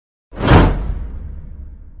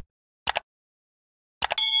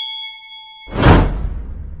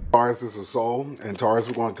Taurus is a soul, and Taurus,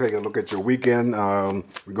 we're going to take a look at your weekend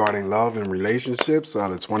regarding love and relationships, the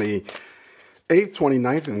 28th,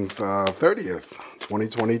 29th, and 30th,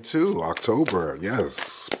 2022, October.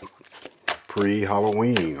 Yes,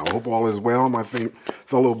 pre-Halloween. I hope all is well, my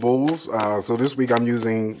fellow bulls. So this week I'm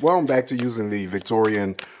back to using the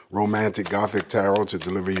Victorian Romantic Gothic Tarot to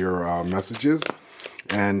deliver your messages.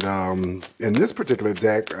 And in this particular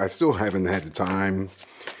deck, I still haven't had the time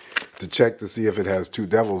to check to see if it has two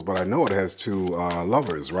devils, but I know it has two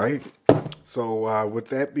lovers, right? So with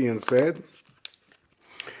that being said,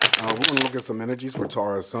 we're going to look at some energies for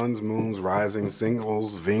Taurus, suns, moons, rising,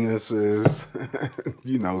 singles, Venuses,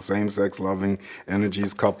 you know, same-sex loving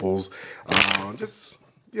energies, couples. Just,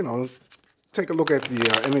 you know, take a look at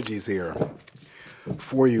the energies here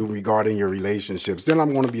for you regarding your relationships. Then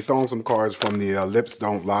I'm going to be throwing some cards from the Lips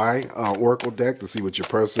Don't Lie Oracle deck to see what your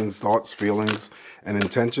person's thoughts, feelings, and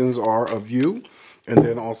intentions are of you. And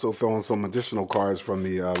then also throwing some additional cards from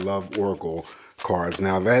the Love Oracle cards.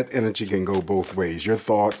 Now that energy can go both ways. Your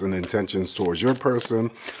thoughts and intentions towards your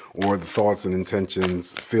person, or the thoughts and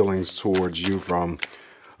intentions, feelings towards you from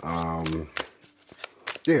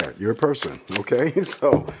your person. Okay,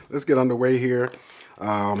 so let's get underway here.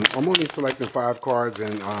 I'm only selecting 5 cards,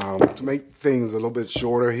 and to make things a little bit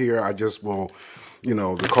shorter here, I just will, you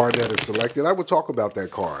know, the card that is selected, I will talk about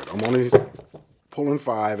that card. I'm only pulling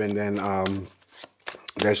 5, and then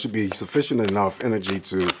that should be sufficient enough energy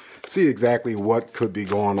to see exactly what could be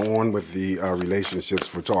going on with the relationships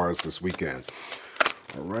for Taurus this weekend.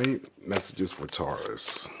 All right, messages for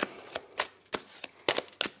Taurus.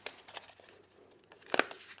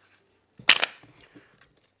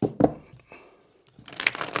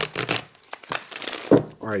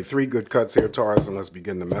 All right, 3 good cuts here, Taurus, and let's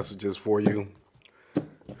begin the messages for you.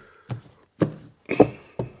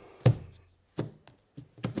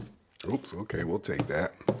 Oops, okay, we'll take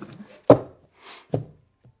that.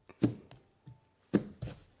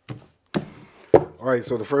 All right,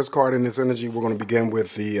 so the first card in this energy, we're going to begin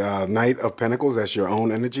with the Knight of Pentacles. That's your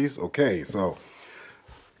own energies. Okay, so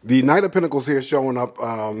the Knight of Pentacles here showing up,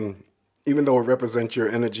 even though it represents your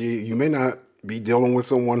energy, you may not be dealing with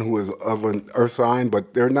someone who is of an earth sign,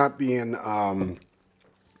 but they're not being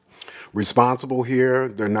responsible here.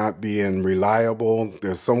 They're not being reliable.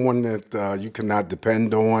 There's someone that you cannot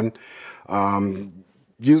depend on.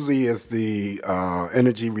 Usually it's the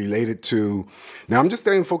energy related to, now I'm just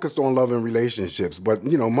staying focused on love and relationships, but,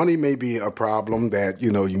 you know, money may be a problem that,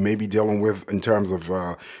 you know, you may be dealing with in terms of,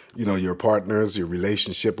 you know, your partners, your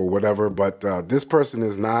relationship or whatever, but this person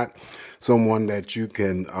is not someone that you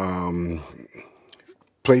can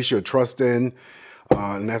place your trust in,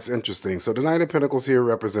 and that's interesting. So the Knight of Pentacles here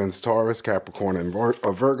represents Taurus, Capricorn, and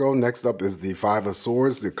Virgo. Next up is the Five of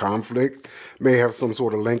Swords. The conflict may have some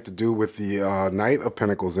sort of link to do with the Knight of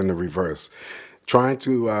Pentacles in the reverse. Trying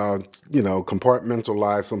to, you know,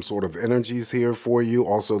 compartmentalize some sort of energies here for you.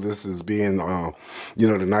 Also, this is being, you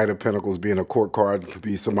know, the Knight of Pentacles being a court card. Could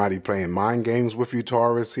be somebody playing mind games with you,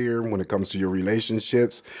 Taurus, here when it comes to your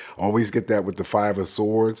relationships. Always get that with the Five of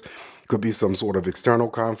Swords. Could be some sort of external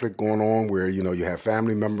conflict going on where, you know, you have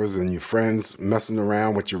family members and your friends messing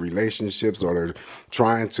around with your relationships, or they're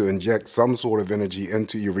trying to inject some sort of energy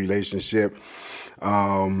into your relationship.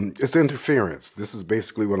 It's interference. This is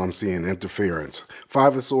basically what I'm seeing, interference.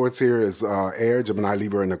 Five of Swords here is air, Gemini,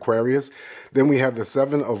 Libra, and Aquarius. Then we have the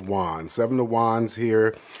Seven of Wands. Seven of Wands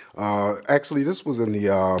here. Actually, this was in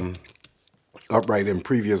the upright in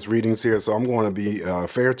previous readings here, so I'm going to be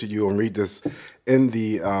fair to you and read this in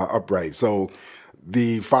the upright. So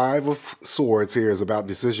the Five of Swords here is about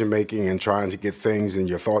decision making and trying to get things and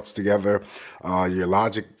your thoughts together, your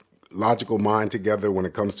logical mind together when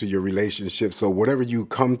it comes to your relationship. So whatever you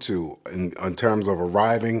come to in terms of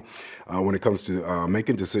arriving, when it comes to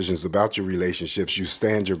making decisions about your relationships, you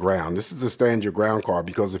stand your ground. This is the stand your ground card,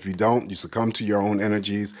 because if you don't, you succumb to your own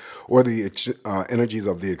energies or the energies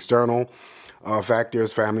of the external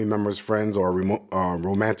factors, family members, friends, or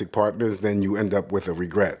romantic partners, then you end up with a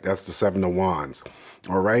regret. That's the Seven of Wands.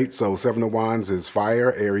 All right, so Seven of Wands is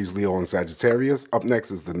fire, Aries, Leo, and Sagittarius. Up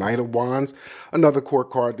next is the Knight of Wands, another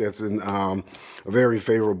court card that's in a very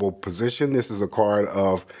favorable position. This is a card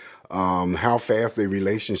of how fast a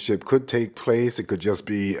relationship could take place. It could just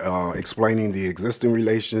be explaining the existing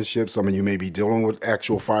relationship. Some of you may be dealing with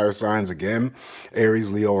actual fire signs again,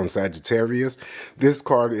 Aries, Leo, and Sagittarius. This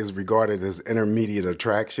card is regarded as intermediate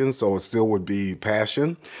attraction, so it still would be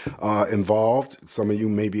passion involved. Some of you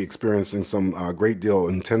may be experiencing some great deal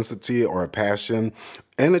of intensity or passion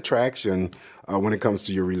and attraction when it comes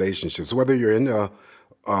to your relationships, whether you're in a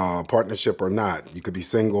partnership or not. You could be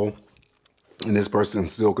single. And this person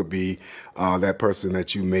still could be that person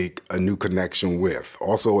that you make a new connection with.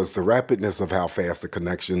 Also, it's the rapidness of how fast the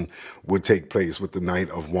connection would take place with the Knight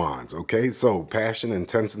of Wands. Okay, so passion,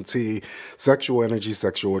 intensity, sexual energy,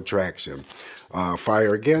 sexual attraction.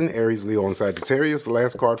 Fire again, Aries, Leo, and Sagittarius. The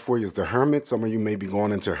last card for you is the Hermit. Some of you may be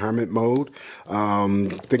going into hermit mode.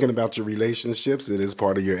 Thinking about your relationships, it is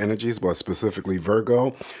part of your energies, but specifically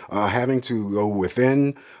Virgo. Having to go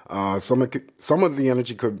within. Some of the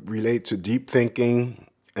energy could relate to deep thinking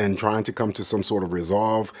and trying to come to some sort of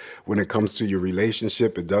resolve when it comes to your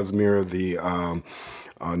relationship. It does mirror the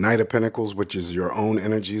Knight of Pentacles, which is your own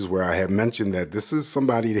energies, where I have mentioned that this is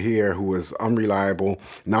somebody here who is unreliable,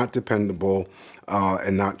 not dependable,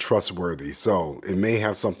 and not trustworthy. So it may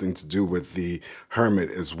have something to do with the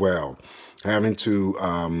Hermit as well. Having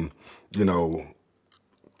to, you know,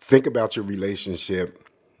 think about your relationship,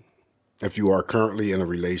 if you are currently in a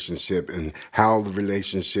relationship, and how the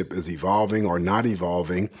relationship is evolving or not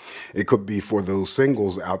evolving. It could be for those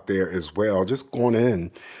singles out there as well, just going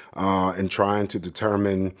in and trying to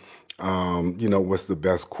determine, you know, what's the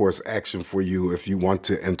best course action for you if you want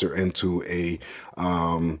to enter into a,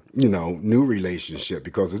 you know, new relationship,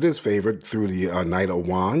 because it is favored through the Knight of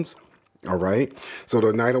Wands. All right. So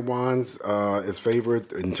the Knight of Wands is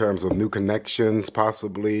favored in terms of new connections,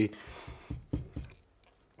 possibly.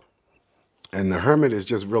 And the Hermit is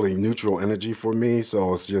just really neutral energy for me.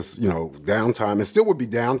 So it's just, you know, downtime. It still would be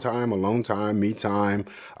downtime, alone time, me time.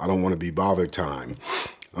 I don't want to be bothered time.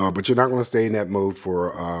 But you're not going to stay in that mode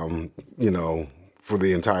for, you know, for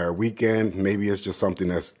the entire weekend. Maybe it's just something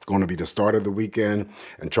that's going to be the start of the weekend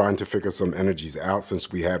and trying to figure some energies out,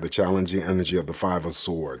 since we have the challenging energy of the Five of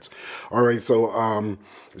Swords. All right, so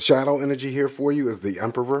shadow energy here for you is the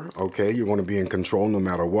Emperor. Okay, you're going to be in control no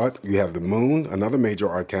matter what. You have the Moon, another major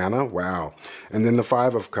arcana. Wow. And then the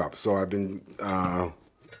Five of Cups. So I've been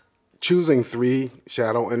choosing 3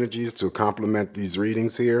 shadow energies to complement these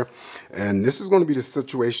readings here. And this is going to be the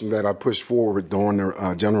situation that I push forward during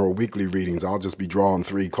the general weekly readings. I'll just be drawing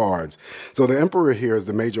 3 cards. So the Emperor here is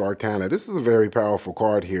the major arcana. This is a very powerful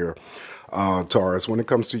card here, Taurus, when it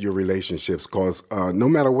comes to your relationships, because no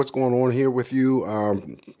matter what's going on here with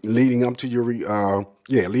you, leading up to your,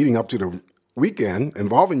 leading up to the weekend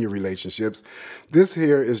involving your relationships, this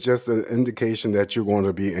here is just an indication that you're going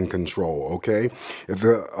to be in control. Okay, if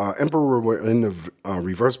the Emperor were in the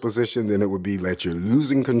reverse position, then it would be that you're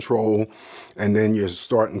losing control, and then you're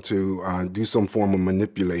starting to do some form of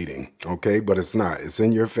manipulating. Okay, but it's not. It's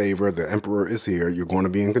in your favor. The Emperor is here. You're going to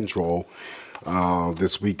be in control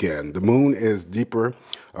this weekend. The Moon is deeper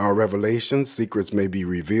revelations. Secrets may be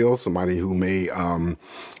revealed. Somebody who may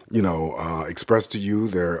you know, express to you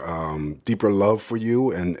their deeper love for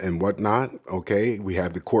you and whatnot. Okay, we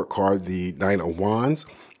have the Court card, the Knight of Wands.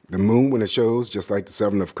 The Moon, when it shows, just like the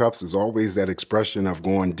Seven of Cups, is always that expression of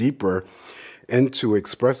going deeper into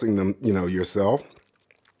expressing them, you know, yourself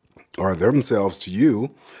or themselves to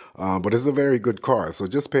you. But it's a very good card. So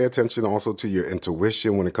just pay attention also to your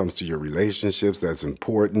intuition when it comes to your relationships. That's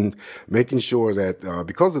important. Making sure that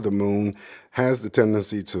because of the Moon has the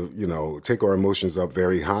tendency to, you know, take our emotions up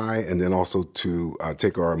very high, and then also to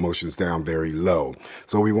take our emotions down very low.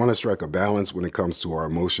 So we want to strike a balance when it comes to our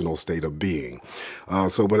emotional state of being.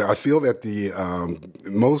 But I feel that the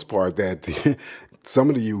most part that some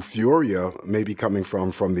of the euphoria may be coming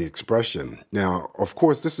from the expression. Now, of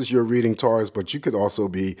course, this is your reading, Taurus, but you could also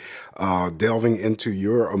be delving into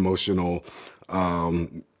your emotional,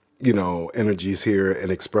 you know, energies here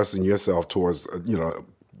and expressing yourself towards, you know,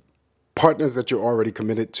 partners that you're already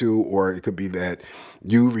committed to, or it could be that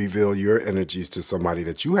you reveal your energies to somebody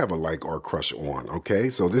that you have a like or crush on. Okay,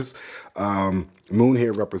 so this Moon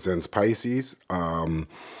here represents Pisces.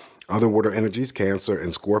 Other water energies, Cancer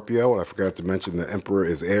and Scorpio. I forgot to mention the Emperor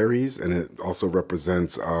is Aries, and it also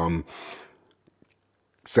represents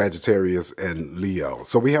Sagittarius and Leo.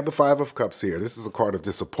 So we have the Five of Cups here. This is a card of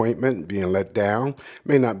disappointment, being let down. It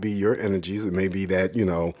may not be your energies. It may be that, you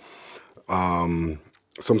know,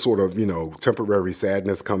 some sort of, you know, temporary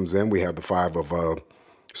sadness comes in. We have the Five of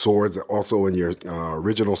Swords also in your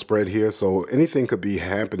original spread here. So anything could be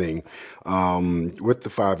happening with the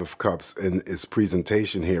Five of Cups in its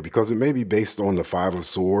presentation here, because it may be based on the Five of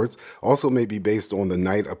Swords, also may be based on the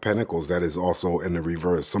Knight of Pentacles that is also in the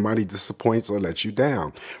reverse. Somebody disappoints or lets you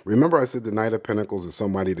down. Remember, I said the Knight of Pentacles is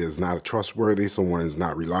somebody that is not trustworthy, someone is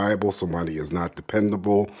not reliable, somebody is not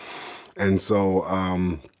dependable. And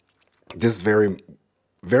so this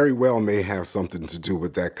very well may have something to do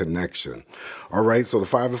with that connection. All right, so the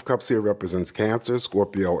Five of Cups here represents Cancer,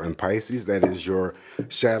 Scorpio, and Pisces. That is your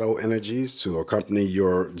shadow energies to accompany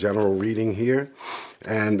your general reading here.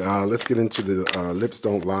 And let's get into the Lips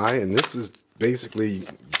Don't Lie. And this is basically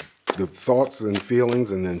the thoughts and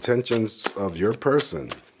feelings and intentions of your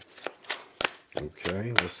person.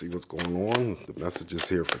 Okay, let's see what's going on. The messages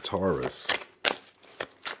here for Taurus.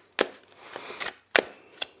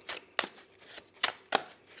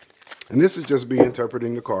 And this is just me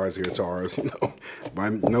interpreting the cards here, Taurus. You know, by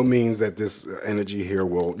no means that this energy here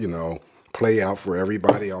will, you know, play out for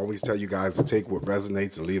everybody. I always tell you guys to take what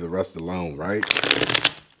resonates and leave the rest alone, right?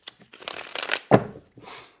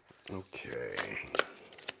 Okay.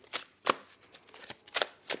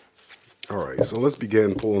 All right, so let's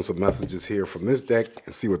begin pulling some messages here from this deck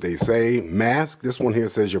and see what they say. Mask, this one here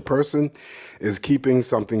says your person is keeping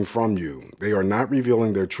something from you. They are not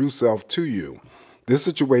revealing their true self to you. This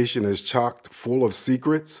situation is chocked full of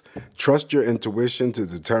secrets. Trust your intuition to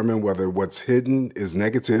determine whether what's hidden is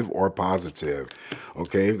negative or positive.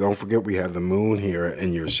 Okay, don't forget we have the moon here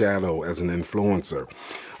in your shadow as an influencer.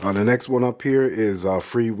 The next one up here is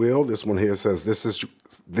free will. This one here says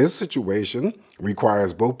this situation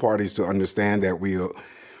requires both parties to understand that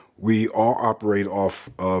we all operate off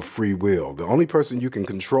of free will. The only person you can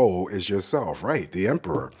control is yourself, right? The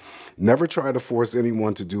Emperor. Never try to force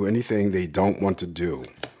anyone to do anything they don't want to do.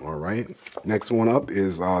 All right. Next one up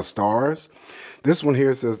is stars. This one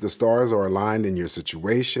here says the stars are aligned in your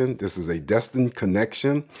situation. This is a destined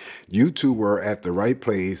connection. You two were at the right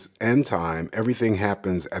place and time. Everything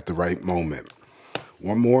happens at the right moment.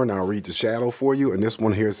 One more and I'll read the shadow for you. And this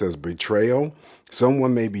one here says betrayal.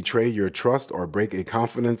 Someone may betray your trust or break a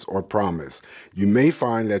confidence or promise. You may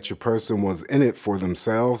find that your person was in it for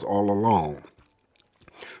themselves all along.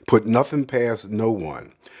 Put nothing past no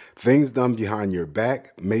one. Things done behind your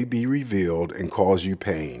back may be revealed and cause you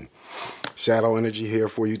pain. Shadow energy here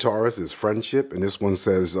for you, Taurus, is friendship. And this one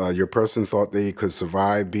says your person thought they could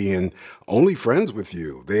survive being only friends with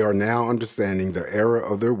you. They are now understanding the error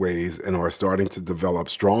of their ways and are starting to develop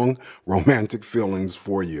strong romantic feelings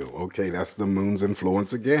for you. Okay, that's the moon's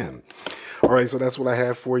influence again. All right, so that's what I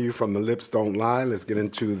have for you from the Lips Don't Lie. Let's get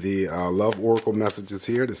into the Love Oracle messages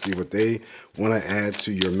here to see what they want to add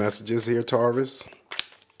to your messages here, Taurus.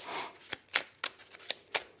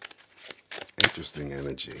 Interesting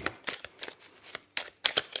energy.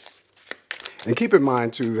 And keep in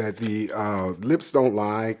mind, too, that the Lips Don't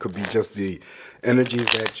Lie could be just the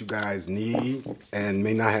energies that you guys need and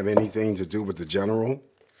may not have anything to do with the general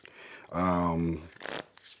and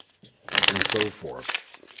so forth.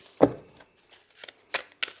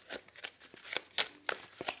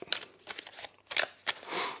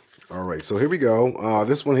 All right, so here we go.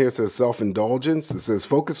 This one here says self-indulgence. It says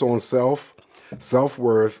focus on self,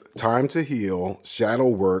 self-worth, time to heal, shadow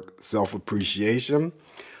work, self-appreciation.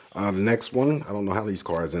 The next one, I don't know how these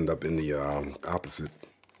cards end up in the opposite.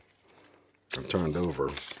 I'm turned over.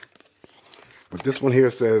 But this one here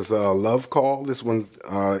says love call. This one,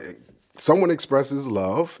 someone expresses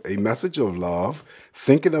love, a message of love,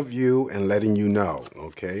 thinking of you and letting you know.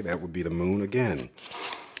 Okay, that would be the moon again.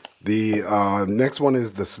 The next one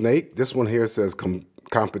is the snake. This one here says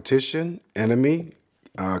competition, enemy,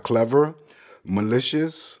 clever,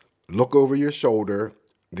 malicious, look over your shoulder,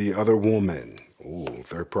 the other woman. Ooh,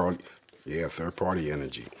 third party. Yeah, third party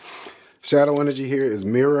energy. Shadow energy here is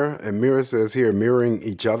mirror. And mirror says here, mirroring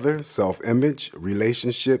each other, self-image,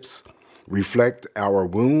 relationships, reflect our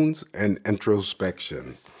wounds, and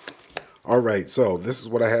introspection. All right, so this is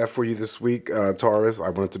what I have for you this week, Taurus. I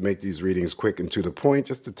wanted to make these readings quick and to the point,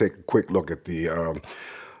 just to take a quick look at the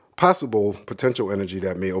potential energy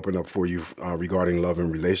that may open up for you regarding love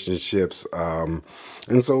and relationships.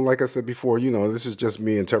 And so, like I said before, you know, this is just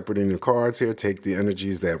me interpreting the cards here. Take the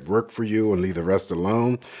energies that work for you and leave the rest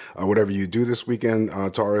alone. Whatever you do this weekend,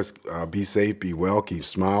 Taurus, be safe, be well, keep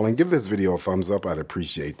smiling. Give this video a thumbs up. I'd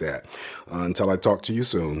appreciate that. Until I talk to you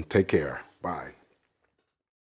soon, take care. Bye.